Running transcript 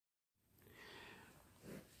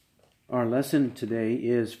Our lesson today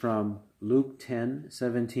is from Luke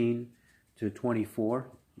 10:17 to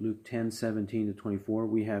 24. Luke 10:17 to 24.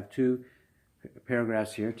 We have two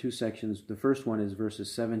paragraphs here, two sections. The first one is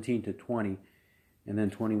verses 17 to 20, and then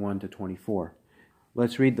 21 to 24.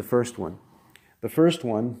 Let's read the first one. The first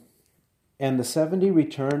one, "And the 70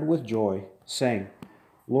 returned with joy, saying,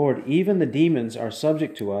 Lord, even the demons are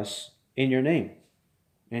subject to us in your name.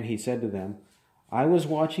 And he said to them, I was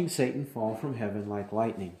watching Satan fall from heaven like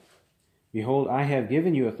lightning. Behold, I have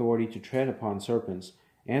given you authority to tread upon serpents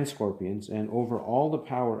and scorpions, and over all the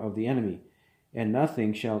power of the enemy, and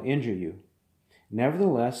nothing shall injure you.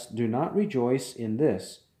 Nevertheless, do not rejoice in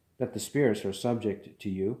this, that the spirits are subject to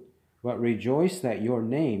you, but rejoice that your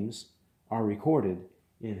names are recorded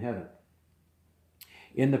in heaven."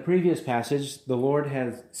 In the previous passage, the Lord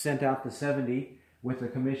has sent out the 70 with the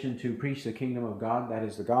commission to preach the kingdom of God, that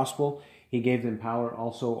is the gospel. He gave them power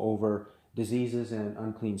also over diseases and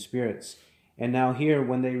unclean spirits. And now here,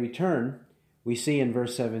 when they return, we see in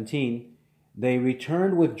verse 17, they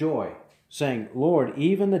returned with joy, saying, Lord,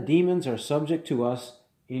 even the demons are subject to us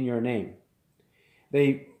in your name.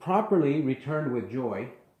 They properly returned with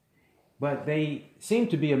joy, but they seem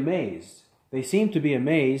to be amazed. They seem to be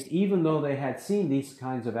amazed even though they had seen these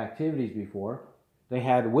kinds of activities before. They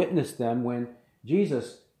had witnessed them when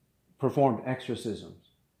Jesus performed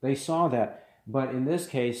exorcisms. They saw that, but in this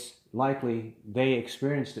case, likely they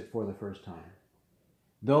experienced it for the first time.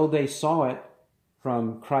 Though they saw it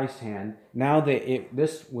from Christ's hand, now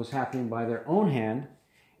this was happening by their own hand,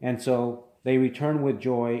 and so they return with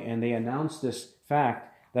joy and they announce this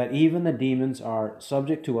fact that even the demons are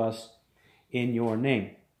subject to us in your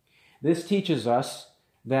name. This teaches us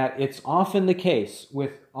that it's often the case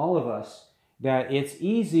with all of us that it's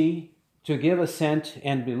easy to give assent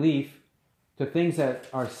and belief to things that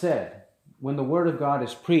are said. When the Word of God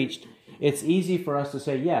is preached, it's easy for us to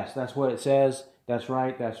say, yes, that's what it says, that's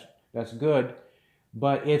right, that's good.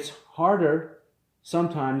 But it's harder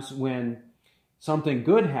sometimes when something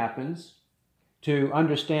good happens to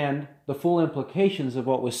understand the full implications of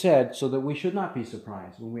what was said, so that we should not be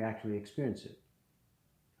surprised when we actually experience it.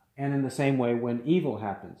 And in the same way, when evil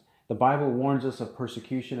happens, the Bible warns us of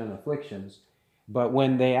persecution and afflictions, but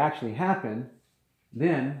when they actually happen,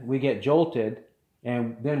 then we get jolted,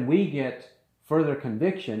 and then we get further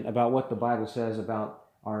conviction about what the Bible says about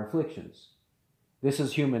our afflictions. This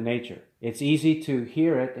is human nature. It's easy to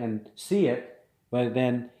hear it and see it, but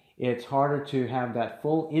then it's harder to have that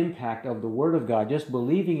full impact of the Word of God, just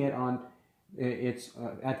believing it on its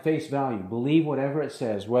at face value. Believe whatever it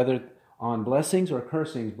says, whether on blessings or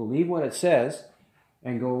cursings, believe what it says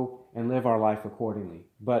and go and live our life accordingly.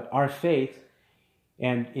 But our faith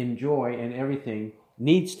and in joy and everything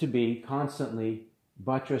needs to be constantly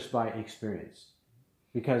buttressed by experience,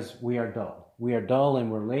 because we are dull. We are dull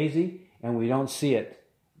and we're lazy, and we don't see it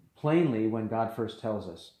plainly when God first tells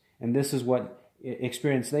us. And this is what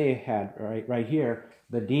experience they had right here.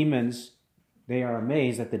 The demons, they are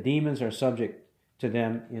amazed that the demons are subject to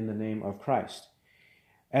them in the name of Christ.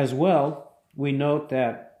 As well, we note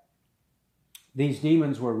that these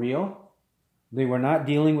demons were real. They were not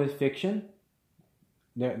dealing with fiction.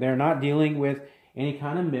 They're not dealing with any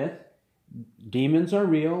kind of myth. Demons are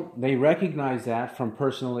real. They recognize that from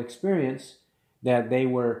personal experience, that they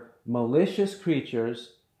were malicious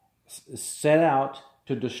creatures set out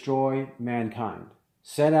to destroy mankind,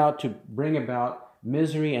 set out to bring about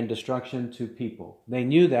misery and destruction to people. They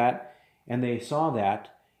knew that, and they saw that,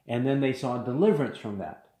 and then they saw deliverance from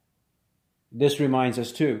that. This reminds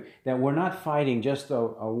us too that we're not fighting just a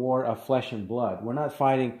war of flesh and blood. We're not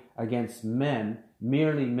fighting against men,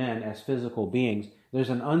 merely men as physical beings. There's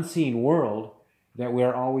an unseen world that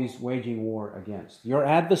we're always waging war against. Your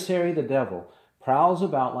adversary, the devil, prowls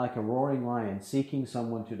about like a roaring lion, seeking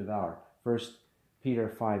someone to devour. 1 Peter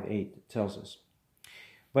 5:8 tells us.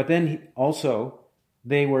 But then also,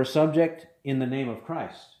 they were subject in the name of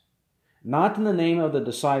Christ. Not in the name of the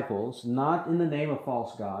disciples, not in the name of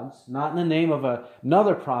false gods, not in the name of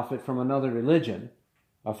another prophet from another religion,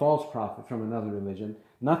 a false prophet from another religion,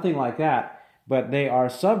 nothing like that, but they are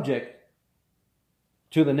subject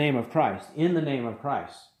to the name of Christ, in the name of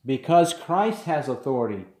Christ, because Christ has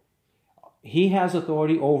authority. He has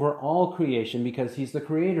authority over all creation because He's the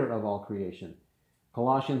creator of all creation.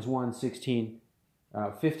 Colossians 1:15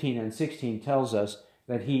 and 16 tells us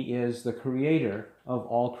that He is the creator of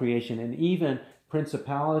all creation, and even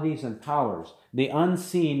principalities and powers, the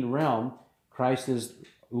unseen realm, Christ is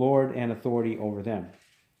Lord and authority over them.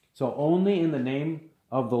 So only in the name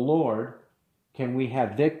of the Lord can we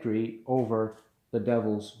have victory over the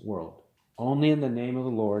devil's world. Only in the name of the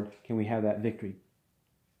Lord can we have that victory.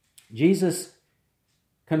 Jesus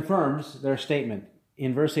confirms their statement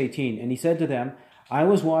in verse 18. And he said to them, I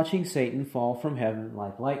was watching Satan fall from heaven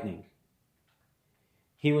like lightning.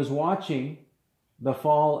 He was watching the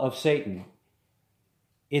fall of Satan.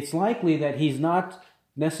 It's likely that he's not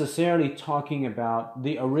necessarily talking about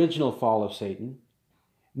the original fall of Satan,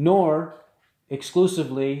 nor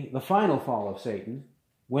exclusively the final fall of Satan,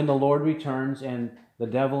 when the Lord returns and the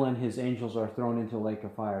devil and his angels are thrown into the lake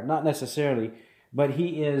of fire. Not necessarily, but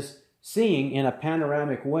he is seeing in a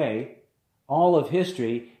panoramic way all of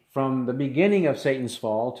history from the beginning of Satan's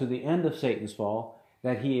fall to the end of Satan's fall,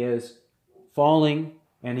 that he is falling,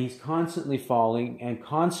 and he's constantly falling and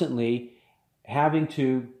constantly having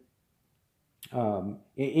to,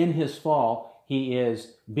 in his fall, he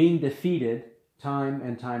is being defeated time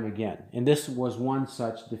and time again. And this was one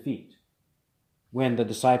such defeat. When the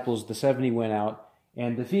disciples, the 70, went out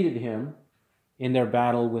and defeated him in their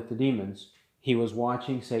battle with the demons, he was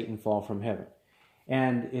watching Satan fall from heaven.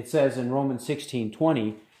 And it says in Romans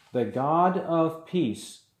 16:20, the God of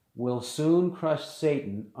peace will soon crush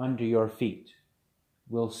Satan under your feet.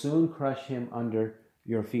 Will soon crush him under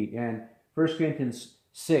your feet. And 1 Corinthians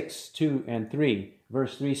 6:2 and 3,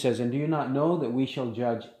 verse 3 says, and do you not know that we shall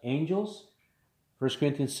judge angels? 1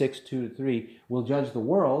 Corinthians 6:2-3, we'll judge the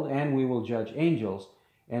world and we will judge angels.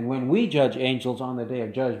 And when we judge angels on the day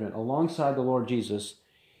of judgment, alongside the Lord Jesus,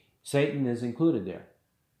 Satan is included there.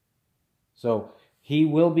 So he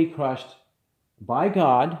will be crushed by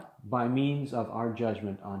God by means of our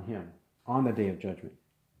judgment on him on the day of judgment.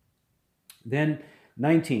 Then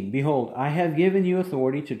 19, behold, I have given you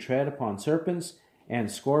authority to tread upon serpents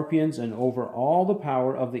and scorpions and over all the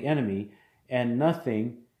power of the enemy, and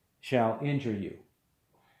nothing shall injure you.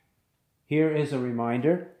 Here is a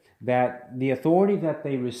reminder that the authority that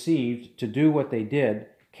they received to do what they did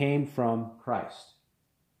came from Christ.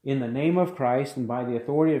 In the name of Christ and by the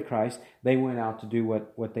authority of Christ, they went out to do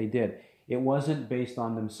what they did. It wasn't based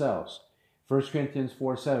on themselves. 1 Corinthians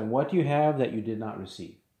 4:7, what do you have that you did not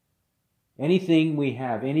receive? Anything we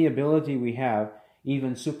have, any ability we have,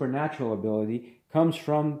 even supernatural ability, comes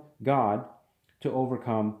from God to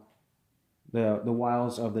overcome the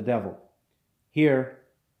wiles of the devil. Here,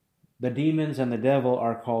 the demons and the devil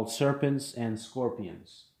are called serpents and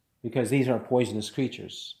scorpions because these are poisonous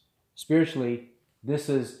creatures. Spiritually, this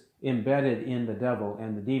is embedded in the devil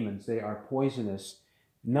and the demons. They are poisonous.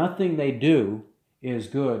 Nothing they do is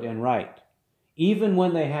good and right. Even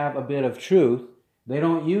when they have a bit of truth, they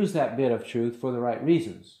don't use that bit of truth for the right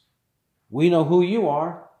reasons. We know who you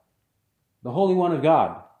are, the Holy One of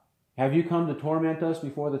God. Have you come to torment us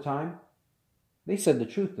before the time? They said the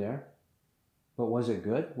truth there. But was it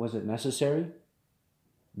good? Was it necessary?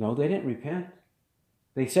 No, they didn't repent.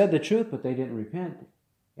 They said the truth, but they didn't repent.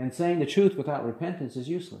 And saying the truth without repentance is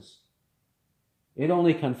useless. It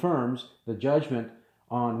only confirms the judgment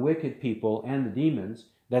on wicked people and the demons,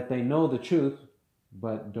 that they know the truth,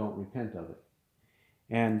 but don't repent of it.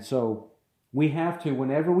 And so we have to,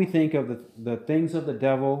 whenever we think of the things of the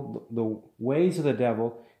devil, the ways of the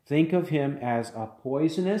devil, think of him as a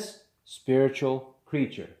poisonous spiritual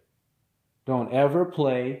creature. Don't ever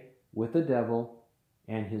play with the devil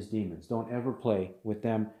and his demons. Don't ever play with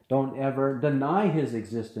them. Don't ever deny his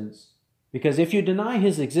existence. Because if you deny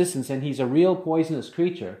his existence and he's a real poisonous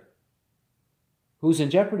creature, who's in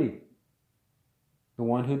jeopardy? The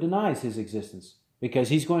one who denies his existence. Because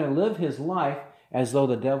he's going to live his life as though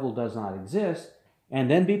the devil does not exist and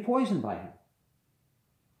then be poisoned by him.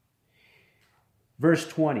 Verse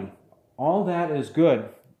 20. All that is good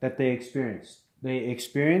that they experienced. They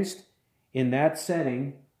experienced in that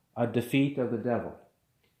setting a defeat of the devil.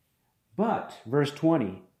 But, verse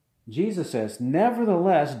 20, Jesus says,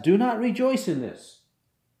 nevertheless, do not rejoice in this.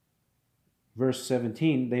 Verse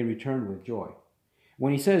 17, they returned with joy.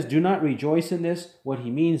 When he says, do not rejoice in this, what he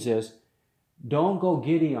means is, don't go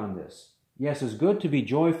giddy on this. Yes, it's good to be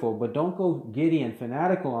joyful, but don't go giddy and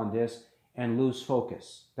fanatical on this and lose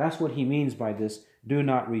focus. That's what he means by this, do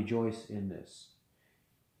not rejoice in this.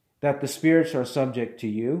 That the spirits are subject to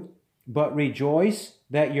you, but rejoice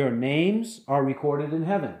that your names are recorded in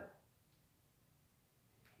heaven.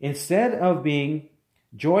 Instead of being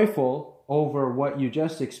joyful over what you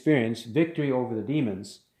just experienced, victory over the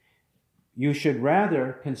demons, you should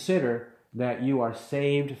rather consider that you are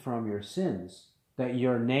saved from your sins, that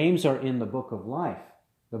your names are in the book of life,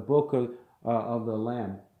 the book of the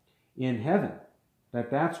Lamb in heaven,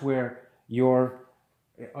 that's where your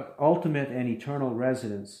ultimate and eternal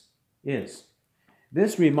residence is.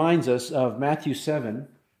 This reminds us of Matthew 7,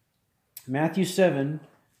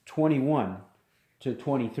 21 to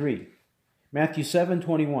 23. Matthew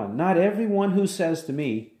 7:21. Not everyone who says to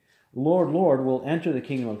me, Lord, Lord, will enter the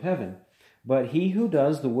kingdom of heaven, but he who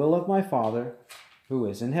does the will of my Father who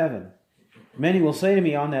is in heaven. Many will say to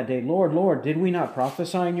me on that day, Lord, Lord, did we not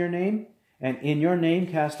prophesy in your name, and in your name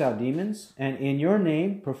cast out demons, and in your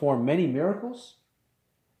name perform many miracles?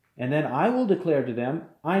 And then I will declare to them,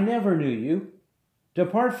 I never knew you.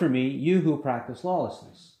 Depart from me, you who practice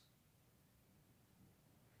lawlessness.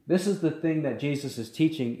 This is the thing that Jesus is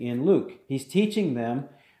teaching in Luke. He's teaching them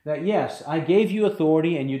that, yes, I gave you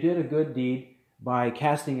authority and you did a good deed by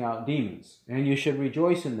casting out demons, and you should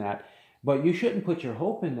rejoice in that. But you shouldn't put your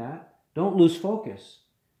hope in that. Don't lose focus.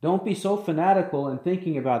 Don't be so fanatical in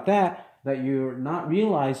thinking about that you're not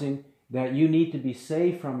realizing that you need to be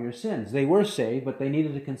saved from your sins. They were saved, but they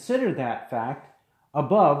needed to consider that fact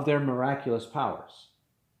above their miraculous powers.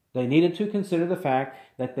 They needed to consider the fact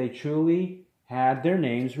that they truly had their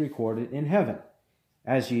names recorded in heaven.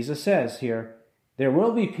 As Jesus says here, there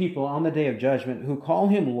will be people on the day of judgment who call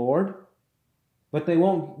him Lord, but they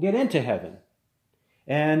won't get into heaven.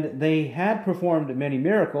 And they had performed many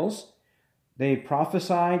miracles. They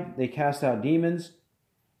prophesied, they cast out demons,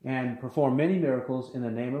 and performed many miracles in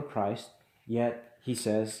the name of Christ. Yet, he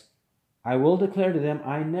says, I will declare to them,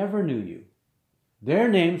 I never knew you. Their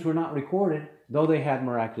names were not recorded, though they had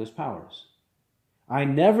miraculous powers. I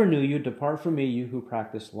never knew you. Depart from me, you who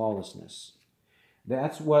practice lawlessness.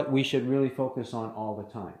 That's what we should really focus on all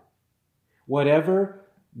the time. Whatever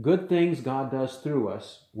good things God does through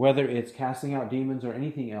us, whether it's casting out demons or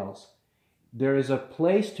anything else, there is a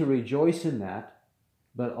place to rejoice in that,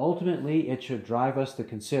 but ultimately it should drive us to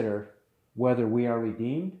consider whether we are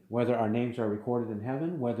redeemed, whether our names are recorded in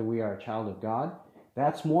heaven, whether we are a child of God.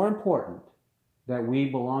 That's more important, that we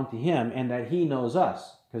belong to him and that he knows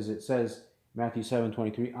us, because it says, Matthew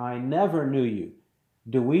 7:23, I never knew you.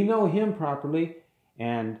 Do we know him properly?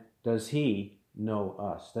 And does he know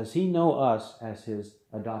us? Does he know us as his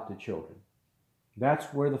adopted children? That's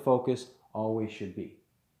where the focus always should be.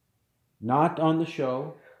 Not on the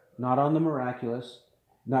show, not on the miraculous,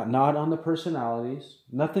 not on the personalities,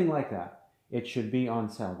 nothing like that. It should be on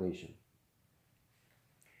salvation.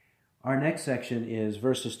 Our next section is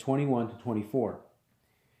verses 21 to 24.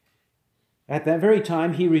 At that very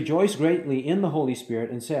time he rejoiced greatly in the Holy Spirit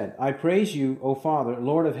and said, I praise you, O Father,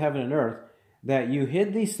 Lord of heaven and earth, that you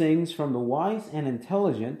hid these things from the wise and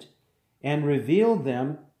intelligent and revealed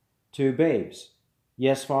them to babes.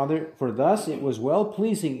 Yes, Father, for thus it was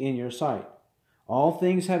well-pleasing in your sight. All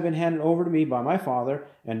things have been handed over to me by my Father,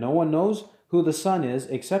 and no one knows who the Son is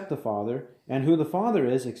except the Father, and who the Father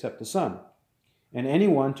is except the Son, and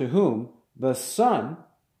anyone to whom the Son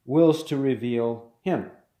wills to reveal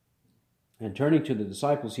him. And turning to the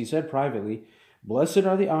disciples, he said privately, Blessed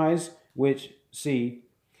are the eyes which see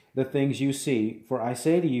the things you see, for I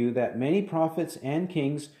say to you that many prophets and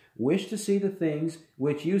kings wish to see the things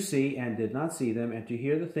which you see and did not see them, and to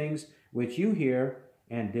hear the things which you hear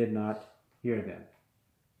and did not hear them.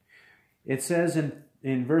 It says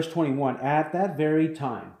in verse 21, at that very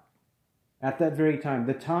time,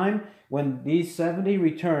 the time when these 70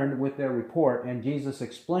 returned with their report, and Jesus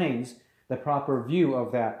explains the proper view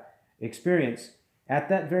of that experience, at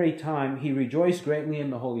that very time he rejoiced greatly in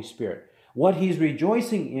the Holy Spirit. What he's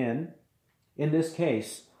rejoicing in this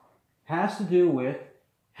case, has to do with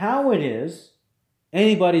how it is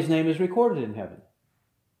anybody's name is recorded in heaven.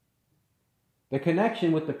 The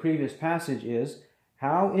connection with the previous passage is,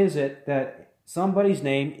 how is it that somebody's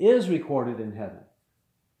name is recorded in heaven?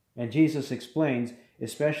 And Jesus explains,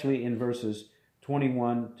 especially in verses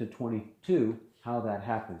 21 to 22, how that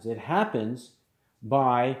happens. It happens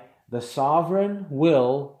by the sovereign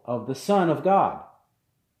will of the Son of God.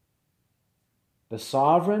 The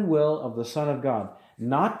sovereign will of the Son of God.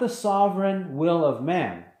 Not the sovereign will of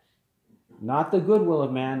man. Not the good will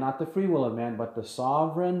of man, not the free will of man, but the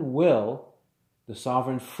sovereign will, the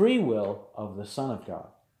sovereign free will of the Son of God.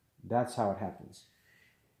 That's how it happens.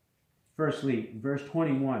 Firstly, verse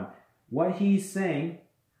 21. What he's saying,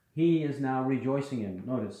 he is now rejoicing in.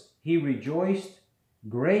 Notice, he rejoiced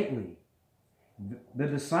greatly. The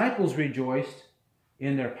disciples rejoiced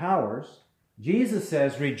in their powers. Jesus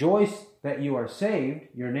says, rejoice that you are saved,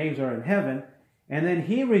 your names are in heaven, and then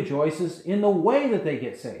he rejoices in the way that they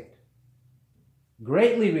get saved.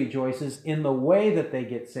 Greatly rejoices in the way that they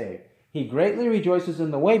get saved. He greatly rejoices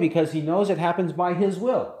in the way because he knows it happens by his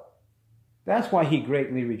will. That's why he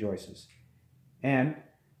greatly rejoices. And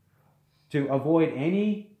to avoid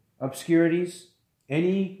any obscurities,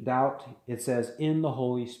 any doubt, it says, in the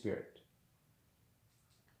Holy Spirit.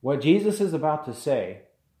 What Jesus is about to say,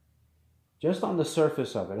 just on the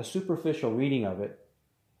surface of it, a superficial reading of it,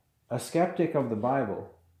 a skeptic of the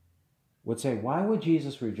Bible would say, why would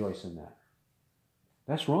Jesus rejoice in that?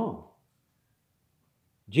 That's wrong.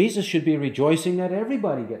 Jesus should be rejoicing that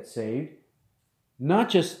everybody gets saved. Not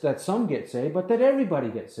just that some get saved, but that everybody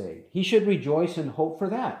gets saved. He should rejoice and hope for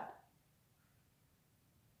that.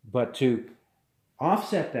 But to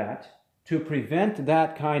offset that, to prevent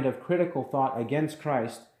that kind of critical thought against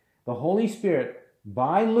Christ, the Holy Spirit,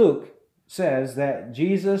 by Luke, says that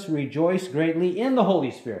Jesus rejoiced greatly in the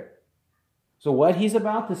Holy Spirit. So what he's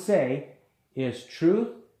about to say is truth,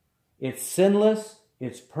 it's sinless,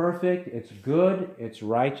 it's perfect, it's good, it's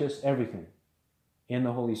righteous, everything in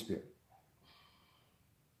the Holy Spirit.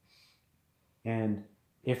 And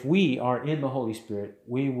if we are in the Holy Spirit,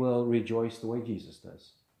 we will rejoice the way Jesus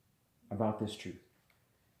does about this truth.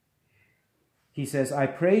 He says, I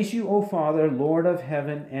praise you, O Father, Lord of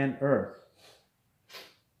heaven and earth.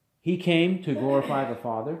 He came to glorify the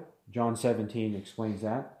Father. John 17 explains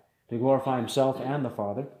that. To glorify himself and the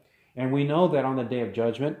Father. And we know that on the day of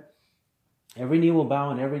judgment, every knee will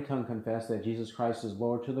bow and every tongue confess that Jesus Christ is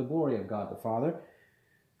Lord to the glory of God the Father.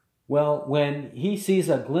 Well, when he sees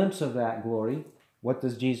a glimpse of that glory, what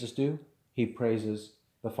does Jesus do? He praises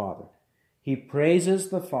the Father. He praises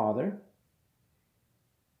the Father,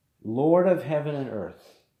 Lord of heaven and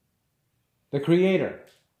earth, the Creator.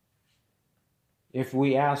 If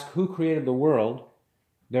we ask who created the world,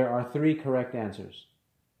 there are 3 correct answers.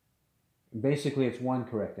 Basically, it's one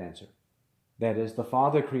correct answer. That is, the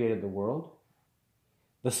Father created the world,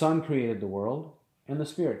 the Son created the world, and the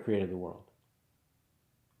Spirit created the world.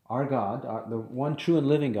 Our God, the one true and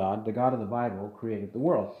living God, the God of the Bible, created the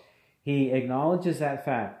world. He acknowledges that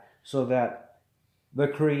fact so that the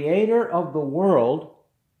Creator of the world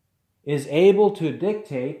is able to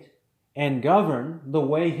dictate and govern the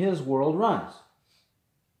way His world runs.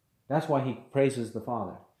 That's why He praises the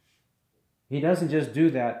Father. He doesn't just do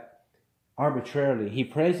that arbitrarily. He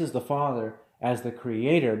praises the Father as the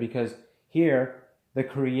Creator because here the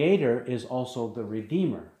Creator is also the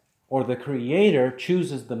Redeemer. Or the Creator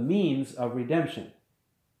chooses the means of redemption.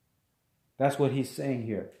 That's what he's saying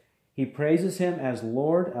here. He praises him as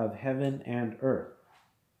Lord of heaven and earth.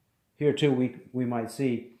 Here too we might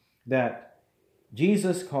see that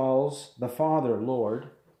Jesus calls the Father Lord,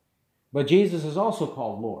 but Jesus is also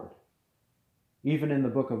called Lord. Even in the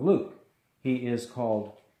book of Luke, he is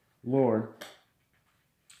called Lord.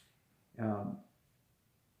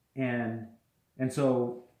 And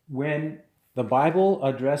so when the Bible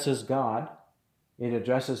addresses God, it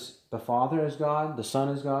addresses the Father as God, the Son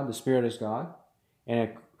as God, the Spirit as God, and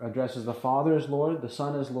it addresses the Father as Lord, the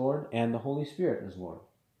Son as Lord, and the Holy Spirit as Lord.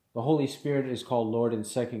 The Holy Spirit is called Lord in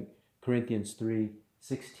 2 Corinthians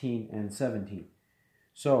 3:16 and 17.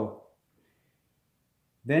 So,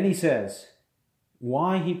 then he says,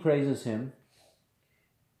 why he praises him,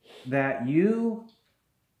 that you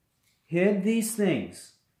hid these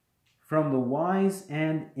things from the wise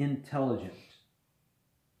and intelligent.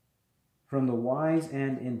 From the wise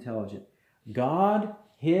and intelligent. God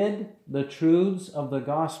hid the truths of the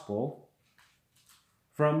gospel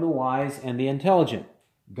from the wise and the intelligent.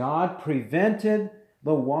 God prevented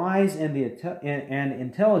the wise and the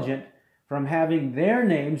intelligent from having their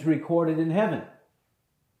names recorded in heaven.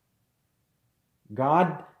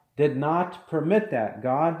 God did not permit that.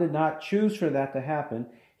 God did not choose for that to happen.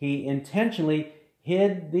 He intentionally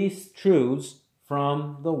hid these truths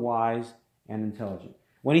from the wise and intelligent.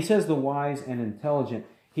 When he says the wise and intelligent,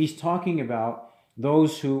 he's talking about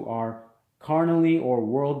those who are carnally or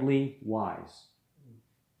worldly wise.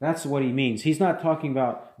 That's what he means. He's not talking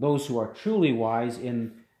about those who are truly wise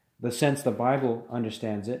in the sense the Bible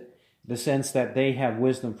understands it, the sense that they have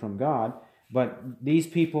wisdom from God, but these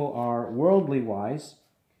people are worldly wise,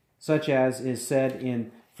 such as is said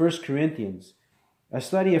in 1 Corinthians. A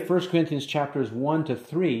study of 1 Corinthians chapters 1 to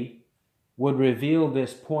 3 would reveal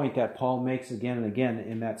this point that Paul makes again and again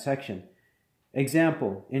in that section.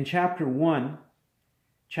 Example, in chapter 1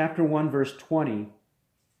 verse 20,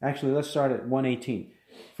 actually let's start at 1:18.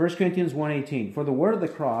 1 Corinthians 1:18, for the word of the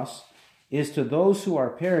cross is to those who are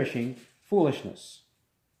perishing foolishness,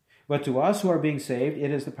 but to us who are being saved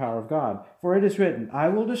it is the power of God. For it is written, I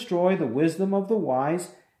will destroy the wisdom of the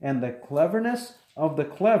wise, and the cleverness of the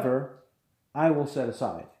clever I will set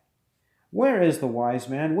aside. Where is the wise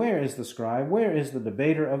man? Where is the scribe? Where is the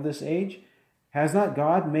debater of this age? Has not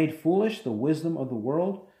God made foolish the wisdom of the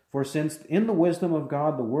world? For since in the wisdom of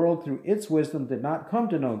God the world through its wisdom did not come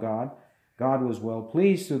to know God, God was well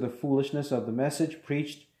pleased through the foolishness of the message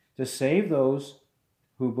preached to save those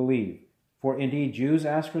who believe. For indeed Jews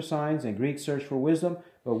ask for signs and Greeks search for wisdom,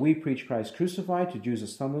 but we preach Christ crucified, to Jews a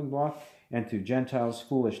stumbling block, and to Gentiles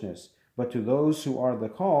foolishness. But to those who are the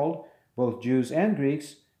called, both Jews and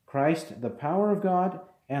Greeks, Christ the power of God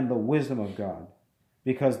and the wisdom of God.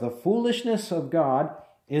 Because the foolishness of God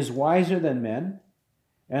is wiser than men,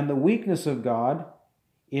 and the weakness of God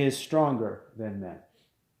is stronger than men.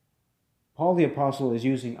 Paul the Apostle is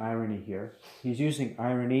using irony here. He's using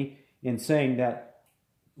irony in saying that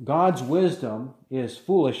God's wisdom is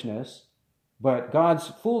foolishness, but God's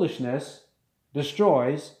foolishness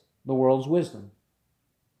destroys the world's wisdom.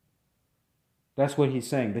 That's what he's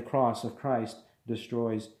saying. The cross of Christ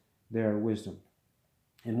destroys their wisdom.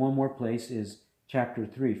 And one more place is chapter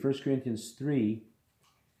 3, 1 Corinthians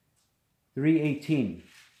 3:18.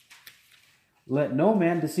 Let no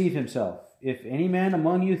man deceive himself. If any man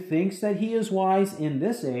among you thinks that he is wise in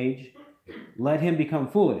this age, let him become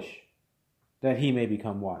foolish, that he may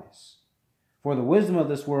become wise. For the wisdom of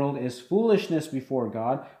this world is foolishness before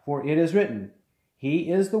God, for it is written,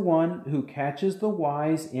 He is the one who catches the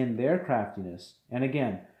wise in their craftiness. And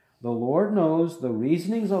again, the Lord knows the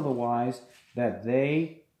reasonings of the wise, that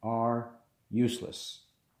they are useless.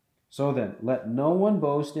 So then, let no one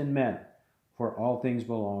boast in men, for all things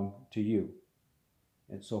belong to you.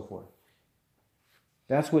 And so forth.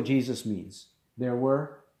 That's what Jesus means. There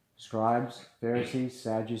were scribes, Pharisees,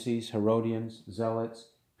 Sadducees, Herodians, zealots,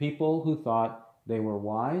 people who thought they were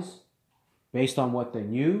wise based on what they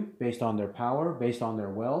knew, based on their power, based on their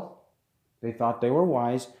wealth. They thought they were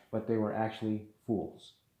wise, but they were actually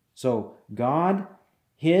fools. So God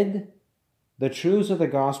hid the truths of the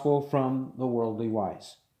gospel from the worldly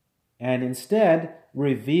wise, and instead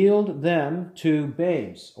revealed them to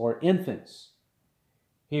babes or infants.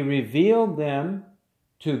 He revealed them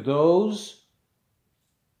to those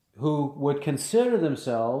who would consider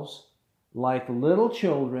themselves like little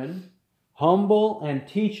children, humble and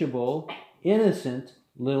teachable, innocent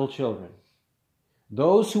little children.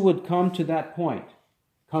 Those who would come to that point,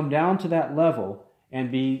 come down to that level,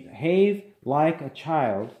 and behave like a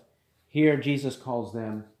child, here Jesus calls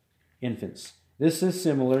them infants. This is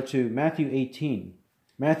similar to Matthew 18.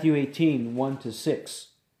 Matthew 18, 1-6.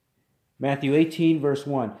 Matthew 18, verse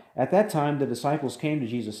 1. At that time the disciples came to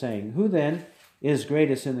Jesus, saying, Who then is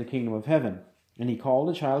greatest in the kingdom of heaven? And he called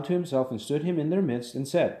a child to himself and stood him in their midst and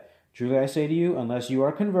said, Truly I say to you, unless you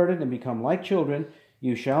are converted and become like children,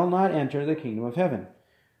 you shall not enter the kingdom of heaven.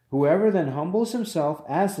 Whoever then humbles himself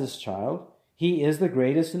as this child, he is the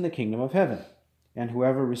greatest in the kingdom of heaven. And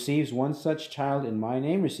whoever receives one such child in my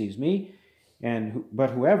name receives me.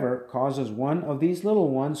 But whoever causes one of these little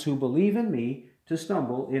ones who believe in me to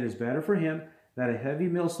stumble, it is better for him that a heavy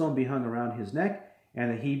millstone be hung around his neck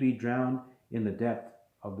and that he be drowned in the depth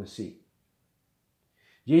of the sea.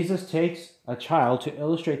 Jesus takes a child to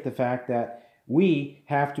illustrate the fact that we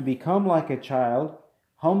have to become like a child,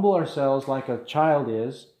 humble ourselves like a child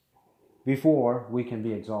is, before we can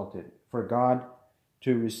be exalted, for God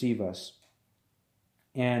to receive us.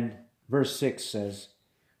 And verse 6 says,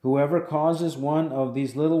 Whoever causes one of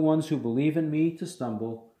these little ones who believe in me to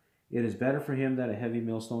stumble, it is better for him that a heavy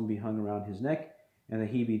millstone be hung around his neck and that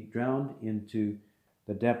he be drowned into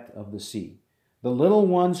the depth of the sea. The little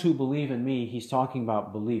ones who believe in me, he's talking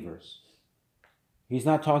about believers. He's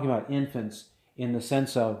not talking about infants in the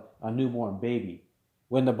sense of a newborn baby.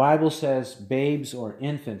 When the Bible says babes or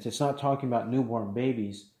infants, it's not talking about newborn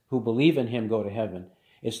babies who believe in him go to heaven.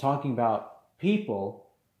 It's talking about people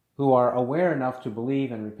who are aware enough to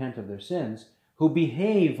believe and repent of their sins, who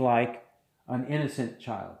behave like an innocent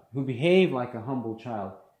child, who behave like a humble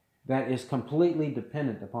child that is completely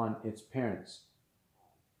dependent upon its parents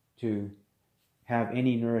to have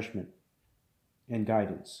any nourishment and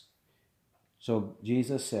guidance. So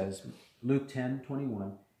Jesus says, Luke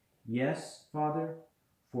 10:21, Yes, Father,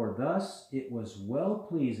 for thus it was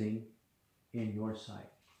well-pleasing in your sight.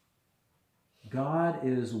 God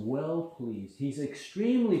is well pleased. He's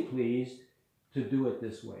extremely pleased to do it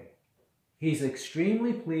this way. He's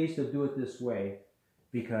extremely pleased to do it this way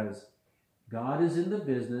because God is in the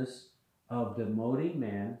business of demoting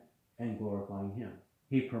man and glorifying him.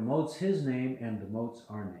 He promotes his name and demotes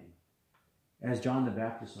our name. As John the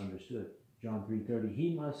Baptist understood, John 3:30,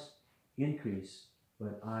 he must increase,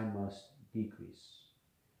 but I must decrease.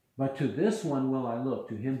 But to this one will I look,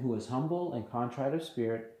 to him who is humble and contrite of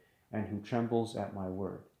spirit, and who trembles at my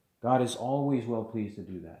word. God is always well pleased to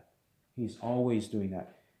do that. He's always doing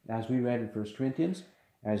that. As we read in 1 Corinthians,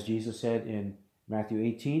 as Jesus said in Matthew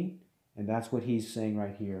 18, and that's what he's saying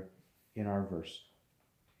right here in our verse.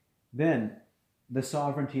 Then, the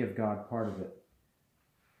sovereignty of God, part of it.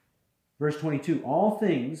 Verse 22, All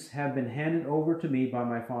things have been handed over to me by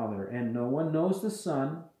my Father, and no one knows the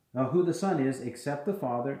Son, who the Son is except the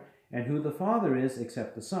Father, and who the Father is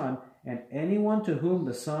except the Son, and anyone to whom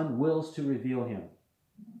the Son wills to reveal him.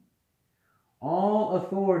 All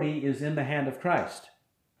authority is in the hand of Christ.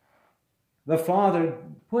 The Father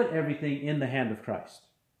put everything in the hand of Christ.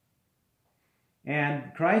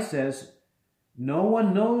 And Christ says, no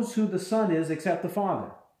one knows who the Son is except the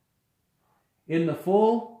Father. In the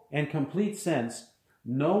full and complete sense,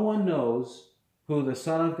 no one knows who the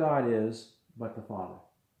Son of God is but the Father.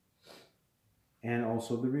 And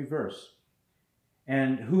also the reverse.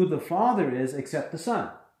 And who the Father is except the Son.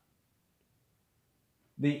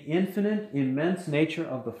 The infinite, immense nature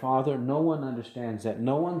of the Father, no one understands that.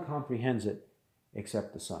 No one comprehends it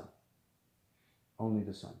except the Son. Only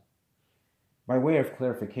the Son. By way of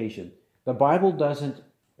clarification, the Bible doesn't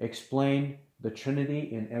explain the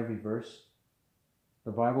Trinity in every verse.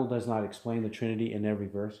 The Bible does not explain the Trinity in every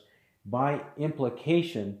verse. By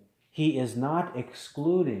implication, he is not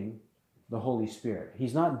excluding the Holy Spirit.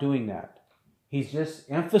 He's not doing that. He's just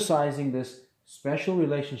emphasizing this special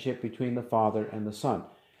relationship between the Father and the Son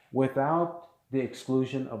without the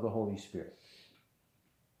exclusion of the Holy Spirit.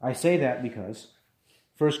 I say that because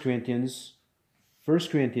 1 Corinthians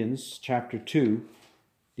chapter 2,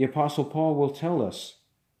 the Apostle Paul will tell us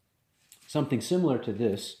something similar to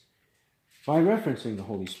this by referencing the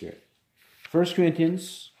Holy Spirit. 1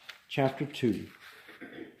 Corinthians chapter 2.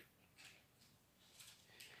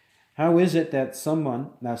 How is it that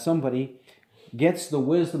somebody gets the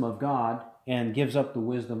wisdom of God and gives up the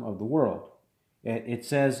wisdom of the world? It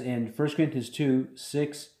says in 1 Corinthians 2,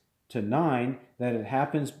 6 to 9, that it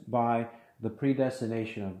happens by the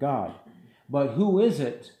predestination of God. But who is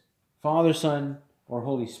it, Father, Son, or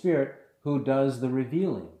Holy Spirit, who does the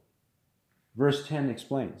revealing? Verse 10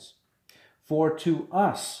 explains, for to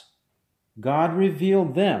us God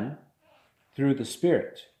revealed them through the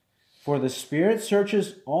Spirit. For the Spirit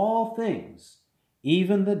searches all things,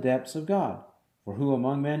 even the depths of God. For who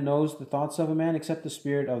among men knows the thoughts of a man except the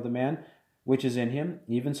spirit of the man which is in him?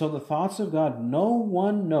 Even so the thoughts of God no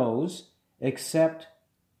one knows except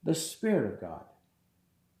the Spirit of God.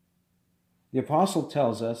 The apostle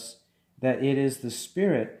tells us that it is the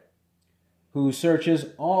Spirit who searches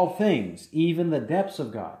all things, even the depths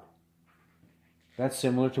of God. That's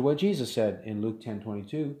similar to what Jesus said in Luke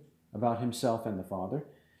 10:22 about himself and the Father.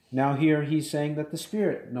 Now here he's saying that the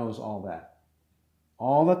Spirit knows all that.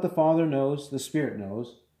 All that the Father knows, the Spirit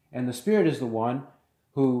knows, and the Spirit is the one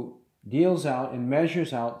who deals out and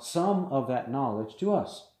measures out some of that knowledge to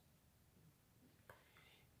us.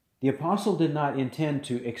 The apostle did not intend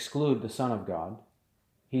to exclude the Son of God.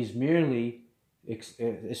 He's merely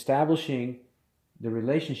establishing the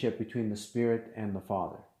relationship between the Spirit and the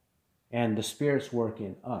Father, and the Spirit's work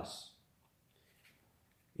in us.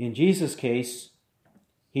 In Jesus' case,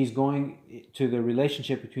 he's going to the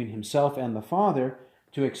relationship between himself and the Father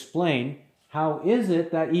to explain how is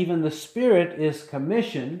it that even the Spirit is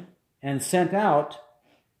commissioned and sent out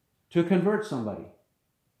to convert somebody.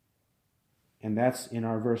 And that's in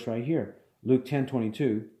our verse right here, Luke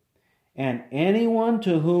 10:22. And anyone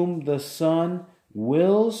to whom the Son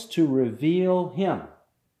wills to reveal him.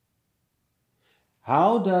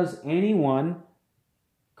 How does anyone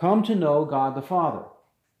come to know God the Father?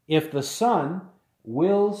 If the Son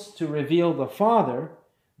wills to reveal the Father,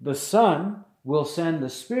 the Son will send the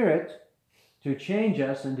Spirit to change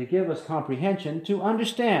us and to give us comprehension to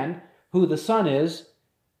understand who the Son is.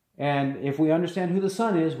 And if we understand who the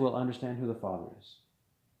Son is, we'll understand who the Father is.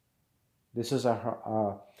 This is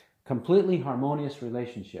a completely harmonious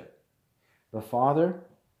relationship. The Father,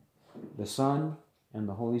 the Son, and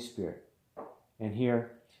the Holy Spirit. And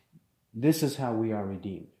here, this is how we are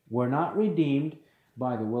redeemed. We're not redeemed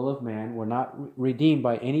by the will of man. We're not redeemed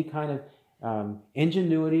by any kind of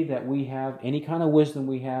ingenuity that we have, any kind of wisdom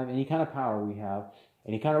we have, any kind of power we have,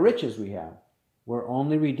 any kind of riches we have. We're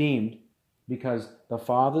only redeemed because the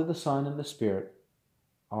Father, the Son, and the Spirit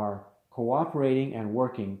are cooperating and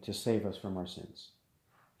working to save us from our sins.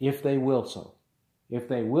 If they will so. If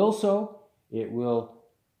they will so, it will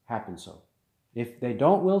happen so. If they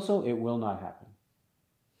don't will so, it will not happen.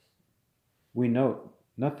 We note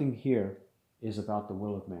nothing here is about the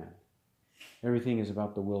will of man. Everything is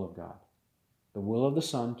about the will of God. The will of the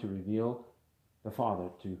Son to reveal the Father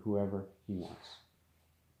to whoever he wants.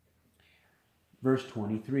 Verse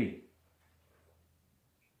 23.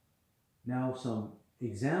 Now some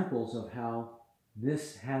examples of how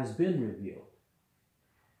this has been revealed.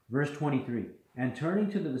 Verse 23. And turning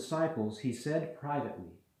to the disciples, he said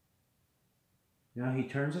privately. Now he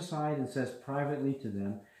turns aside and says privately to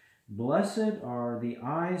them, Blessed are the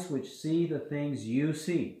eyes which see the things you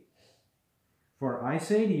see. For I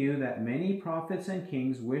say to you that many prophets and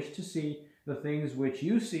kings wished to see the things which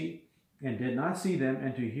you see and did not see them,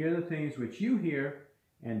 and to hear the things which you hear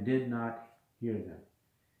and did not hear them.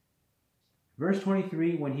 Verse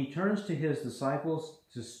 23, when he turns to his disciples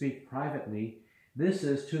to speak privately, this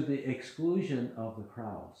is to the exclusion of the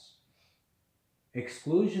crowds.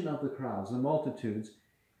 exclusion of the crowds, the multitudes,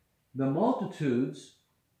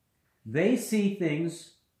 they see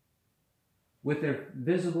things with their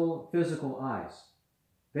visible, physical eyes.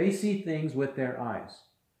 They see things with their eyes.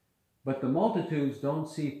 But the multitudes don't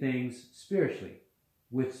see things spiritually,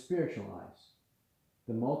 with spiritual eyes.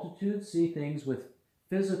 The multitudes see things with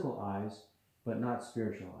physical eyes, but not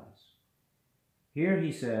spiritual eyes. Here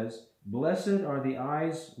he says, "Blessed are the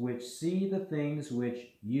eyes which see the things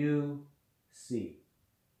which you see."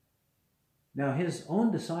 Now his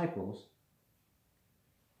own disciples,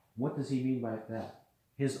 what does he mean by that?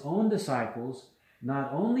 His own disciples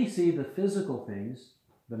not only see the physical things,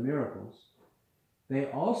 the miracles,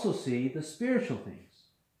 they also see the spiritual things.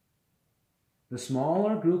 The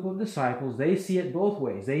smaller group of disciples, they see it both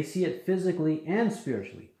ways. They see it physically and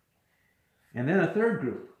spiritually. And then a third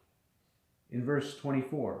group in verse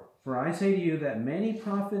 24. "For I say to you that many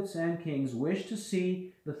prophets and kings wish to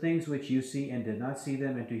see the things which you see and did not see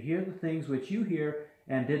them, and to hear the things which you hear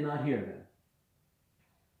and did not hear them."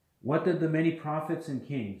 What did the many prophets and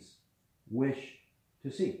kings wish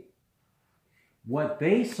to see? What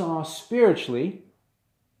they saw spiritually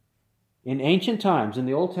in ancient times, in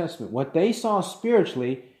the Old Testament, what they saw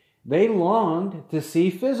spiritually, they longed to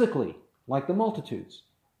see physically, like the multitudes.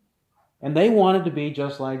 And they wanted to be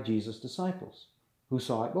just like Jesus' disciples, who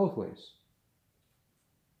saw it both ways.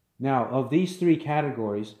 Now, of these three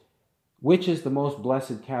categories, which is the most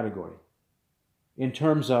blessed category in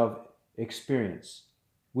terms of experience?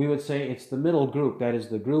 We would say it's the middle group, that is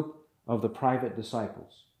the group of the private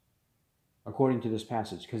disciples, according to this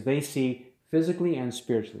passage, because they see physically and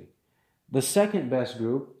spiritually. The second best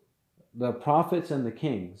group, the prophets and the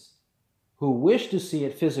kings, who wish to see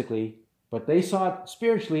it physically, but they saw it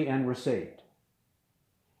spiritually and were saved.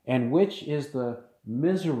 And which is the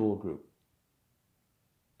miserable group?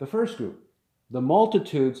 The first group, the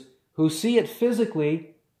multitudes who see it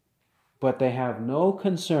physically, but they have no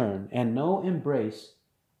concern and no embrace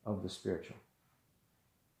of the spiritual.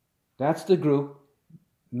 That's the group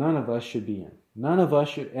none of us should be in. None of us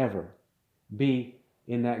should ever be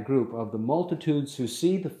in that group of the multitudes who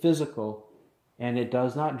see the physical and it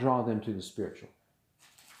does not draw them to the spiritual.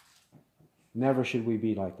 Never should we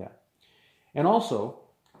be like that. And also,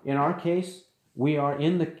 in our case, we are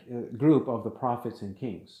in the group of the prophets and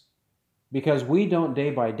kings, because we don't day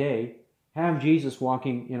by day have Jesus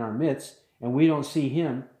walking in our midst and we don't see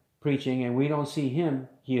him preaching and we don't see him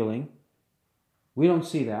healing. We don't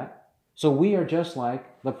see that. So we are just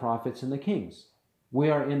like the prophets and the kings. We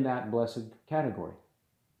are in that blessed category.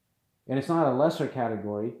 And it's not a lesser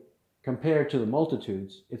category compared to the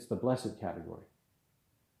multitudes. It's the blessed category.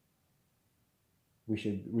 We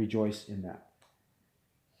should rejoice in that.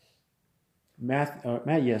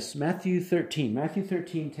 Matthew 13. Matthew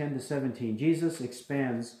 13, 10 to 17. Jesus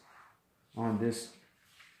expands on this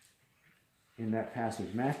in that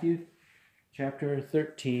passage. Matthew chapter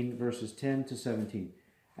 13, verses 10 to 17.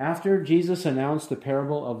 After Jesus announced the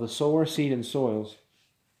parable of the sower, seed, and soils,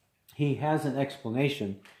 he has an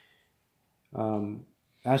explanation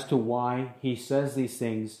as to why he says these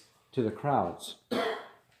things to the crowds.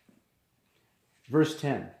 Verse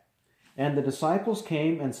 10. "And the disciples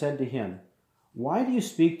came and said to him, 'Why do you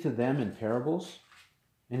speak to them in parables?'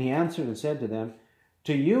 And he answered and said to them,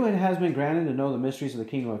 'To you it has been granted to know the mysteries of the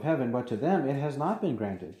kingdom of heaven, but to them it has not been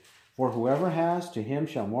granted. For whoever has, to him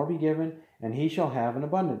shall more be given, and he shall have an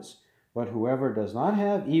abundance. But whoever does not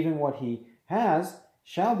have, even what he has,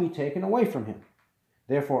 shall be taken away from him.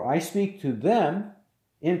 Therefore I speak to them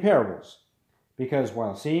in parables, because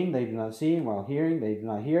while seeing they do not see, and while hearing they do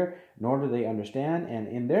not hear, nor do they understand. And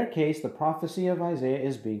in their case the prophecy of Isaiah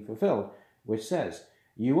is being fulfilled, which says,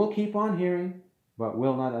 You will keep on hearing, but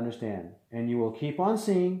will not understand, and you will keep on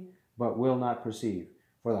seeing, but will not perceive.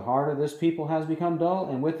 For the heart of this people has become dull,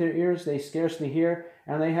 and with their ears they scarcely hear,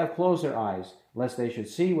 and they have closed their eyes, lest they should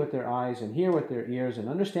see with their eyes, and hear with their ears, and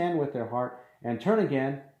understand with their heart, and turn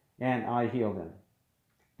again, and I heal them.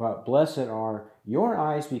 But blessed are your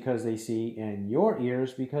eyes because they see, and your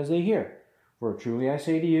ears because they hear. For truly I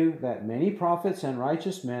say to you that many prophets and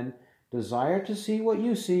righteous men desire to see what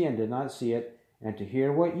you see and did not see it, and to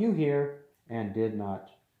hear what you hear and did not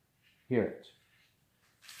hear it."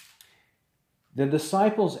 The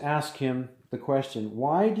disciples ask him the question,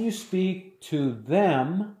 why do you speak to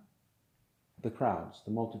them, the crowds,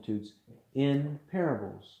 the multitudes, in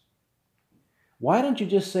parables? Why don't you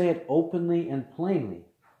just say it openly and plainly?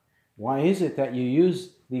 Why is it that you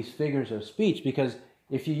use these figures of speech? Because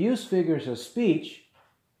if you use figures of speech,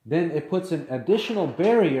 then it puts an additional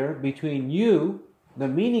barrier between you, the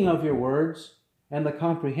meaning of your words, and the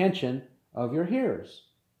comprehension of your hearers.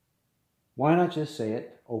 Why not just say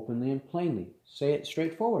it openly and plainly. Say it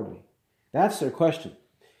straightforwardly. That's their question.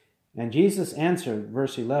 And Jesus' answer,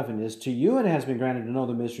 verse 11, is, to you it has been granted to know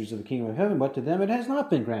the mysteries of the kingdom of heaven, but to them it has not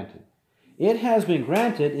been granted. It has been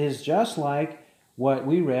granted is just like what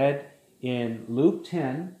we read in Luke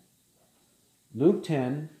 10,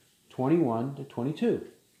 21 to 22.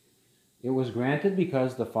 It was granted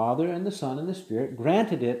because the Father and the Son and the Spirit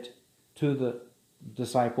granted it to the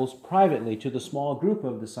disciples privately, to the small group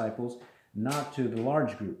of disciples, not to the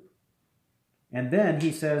large group. And then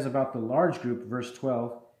he says about the large group, verse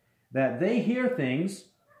 12, that they hear things,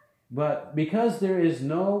 but because there is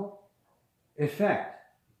no effect,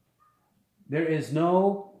 there is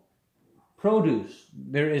no produce,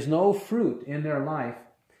 there is no fruit in their life,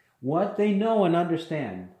 what they know and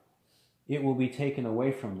understand, it will be taken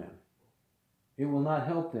away from them. It will not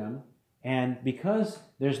help them. And because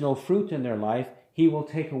there's no fruit in their life, he will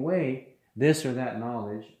take away this or that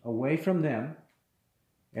knowledge away from them.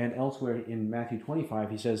 And elsewhere in Matthew 25,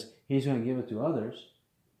 he says he's going to give it to others,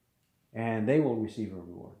 and they will receive a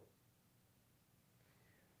reward.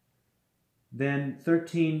 Then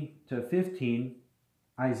 13 to 15,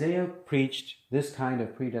 Isaiah preached this kind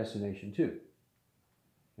of predestination too.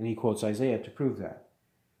 And he quotes Isaiah to prove that.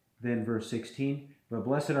 Then verse 16, but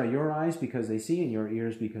blessed are your eyes because they see, and your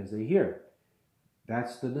ears because they hear.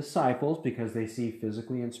 That's the disciples because they see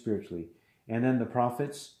physically and spiritually. And then the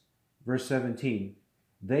prophets, verse 17,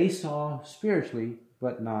 they saw spiritually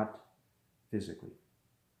but not physically.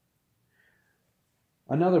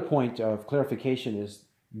 Another point of clarification is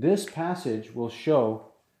this passage will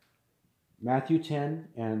show Matthew 13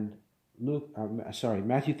 and Luke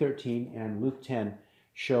 10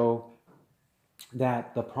 show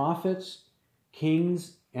that the prophets,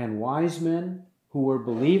 kings, and wise men who were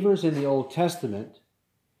believers in the Old Testament,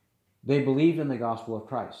 they believed in the gospel of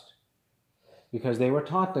Christ. Because they were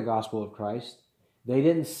taught the gospel of Christ. They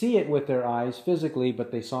didn't see it with their eyes physically,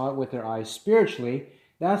 but they saw it with their eyes spiritually.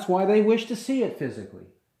 That's why they wished to see it physically.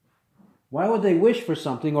 Why would they wish for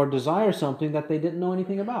something or desire something that they didn't know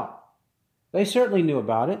anything about? They certainly knew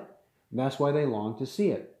about it. And that's why they longed to see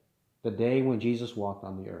it, the day when Jesus walked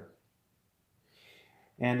on the earth.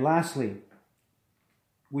 And lastly,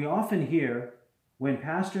 we often hear when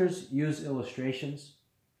pastors use illustrations,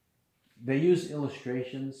 they use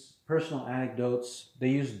illustrations, personal anecdotes, they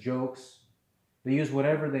use jokes, they use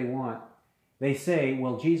whatever they want. They say,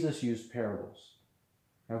 well, Jesus used parables.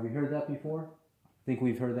 Have we heard that before? I think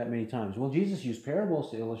we've heard that many times. Well, Jesus used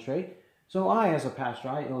parables to illustrate, so I, as a pastor,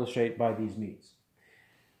 I illustrate by these means.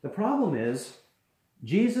 The problem is,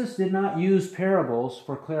 Jesus did not use parables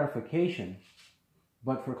for clarification,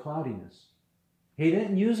 but for cloudiness. He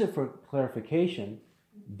didn't use it for clarification,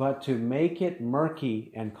 but to make it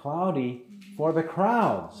murky and cloudy for the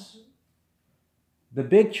crowds. The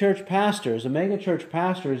big church pastors, the mega church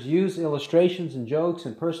pastors, use illustrations and jokes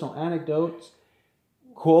and personal anecdotes,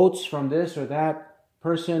 quotes from this or that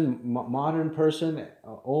person, modern person,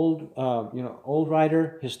 old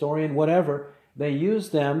writer, historian, whatever. They use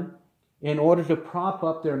them in order to prop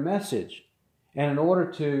up their message and in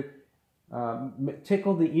order to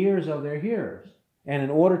tickle the ears of their hearers. And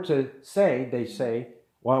in order to say, they say,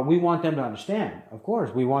 well, we want them to understand. Of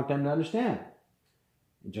course, we want them to understand.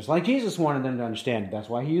 Just like Jesus wanted them to understand. That's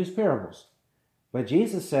why he used parables. But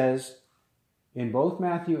Jesus says in both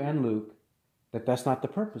Matthew and Luke that that's not the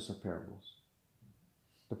purpose of parables.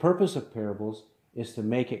 The purpose of parables is to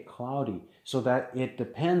make it cloudy so that it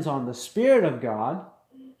depends on the Spirit of God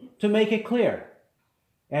to make it clear.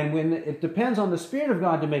 And when it depends on the Spirit of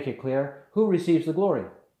God to make it clear, who receives the glory?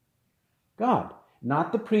 God.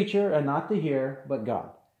 Not the preacher and not the hearer, but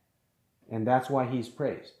God. And that's why he's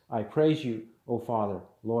praised. I praise you, O Father,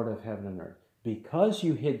 Lord of heaven and earth, because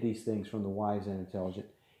you hid these things from the wise and intelligent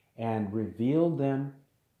and revealed them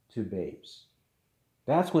to babes.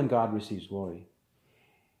 That's when God receives glory.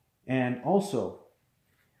 And also,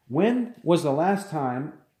 when was the last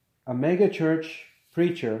time a megachurch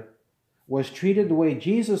preacher was treated the way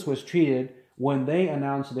Jesus was treated when they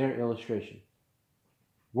announced their illustration?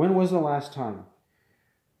 When was the last time?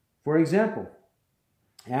 For example,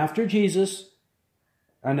 after Jesus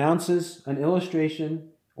announces an illustration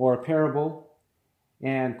or a parable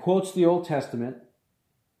and quotes the Old Testament,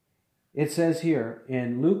 it says here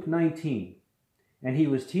in Luke 19, and he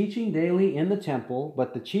was teaching daily in the temple,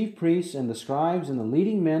 but the chief priests and the scribes and the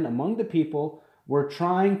leading men among the people were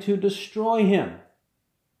trying to destroy him.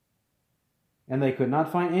 And they could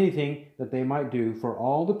not find anything that they might do, for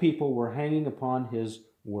all the people were hanging upon his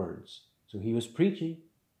words. So he was preaching,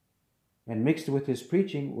 and mixed with his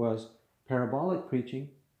preaching was parabolic preaching,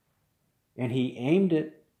 and he aimed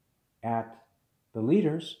it at the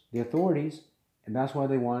leaders, the authorities, And that's why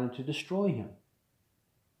they wanted to destroy him.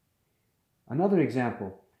 Another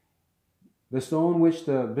example, the stone which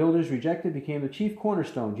the builders rejected became the chief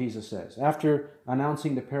cornerstone, Jesus says, after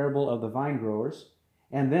announcing the parable of the vine growers.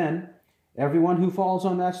 And then, everyone who falls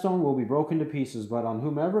on that stone will be broken to pieces, but on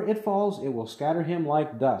whomever it falls, it will scatter him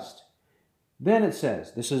like dust. Then it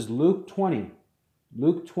says, this is Luke 20,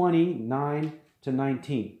 9 to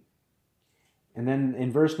 19. And then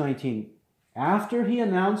in verse 19, after he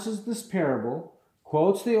announces this parable,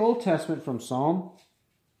 quotes the Old Testament from Psalm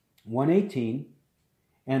 118,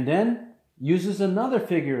 and then uses another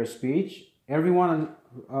figure of speech. Everyone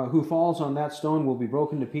who falls on that stone will be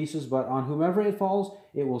broken to pieces, but on whomever it falls,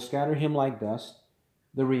 it will scatter him like dust.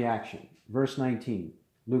 The reaction. Verse 19,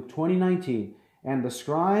 Luke 20:19, and the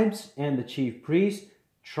scribes and the chief priests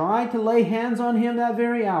tried to lay hands on him that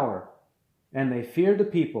very hour, and they feared the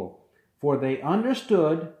people, for they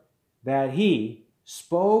understood that he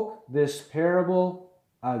spoke this parable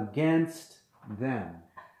against them.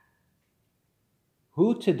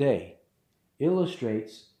 Who today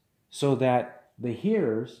illustrates so that the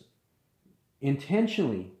hearers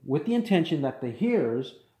intentionally, with the intention that the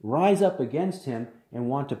hearers rise up against him and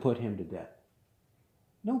want to put him to death?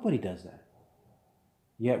 Nobody does that.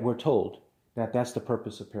 Yet we're told that that's the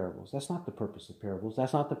purpose of parables. That's not the purpose of parables.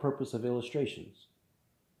 That's not the purpose of illustrations.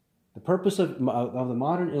 The purpose of the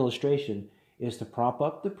modern illustration is to prop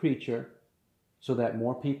up the preacher so that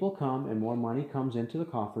more people come and more money comes into the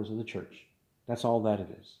coffers of the church. That's all that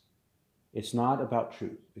it is. It's not about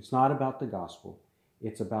truth. It's not about the gospel.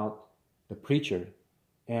 It's about the preacher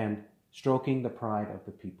and stroking the pride of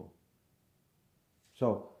the people.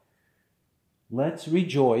 So, let's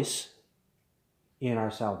rejoice in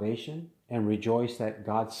our salvation and rejoice that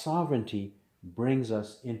God's sovereignty brings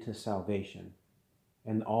us into salvation.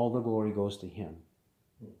 And all the glory goes to Him.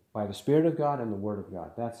 By the Spirit of God and the Word of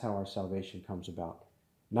God. That's how our salvation comes about.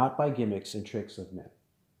 Not by gimmicks and tricks of men.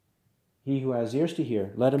 He who has ears to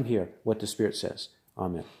hear, let him hear what the Spirit says.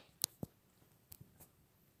 Amen.